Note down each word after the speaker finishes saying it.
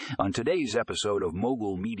On today's episode of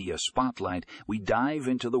Mogul Media Spotlight, we dive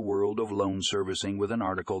into the world of loan servicing with an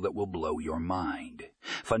article that will blow your mind.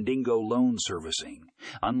 Fundingo Loan Servicing.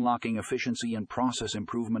 Unlocking efficiency and process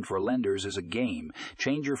improvement for lenders is a game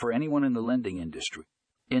changer for anyone in the lending industry.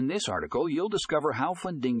 In this article, you'll discover how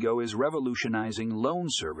Fundingo is revolutionizing loan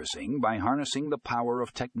servicing by harnessing the power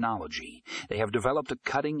of technology. They have developed a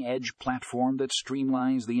cutting-edge platform that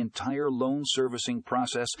streamlines the entire loan servicing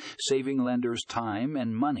process, saving lenders time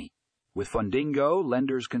and money. With Fundingo,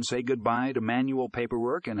 lenders can say goodbye to manual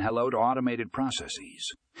paperwork and hello to automated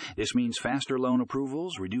processes. This means faster loan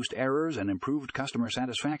approvals, reduced errors, and improved customer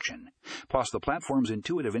satisfaction. Plus, the platform's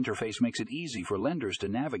intuitive interface makes it easy for lenders to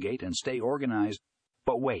navigate and stay organized.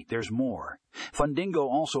 But wait, there's more. Fundingo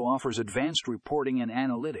also offers advanced reporting and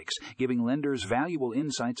analytics, giving lenders valuable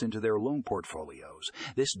insights into their loan portfolios.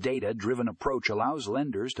 This data-driven approach allows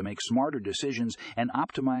lenders to make smarter decisions and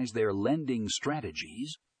optimize their lending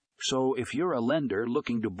strategies. So if you're a lender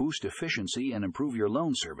looking to boost efficiency and improve your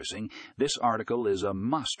loan servicing, this article is a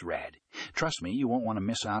must-read. Trust me, you won't want to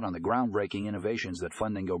miss out on the groundbreaking innovations that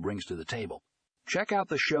Fundingo brings to the table. Check out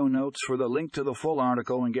the show notes for the link to the full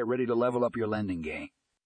article and get ready to level up your lending game.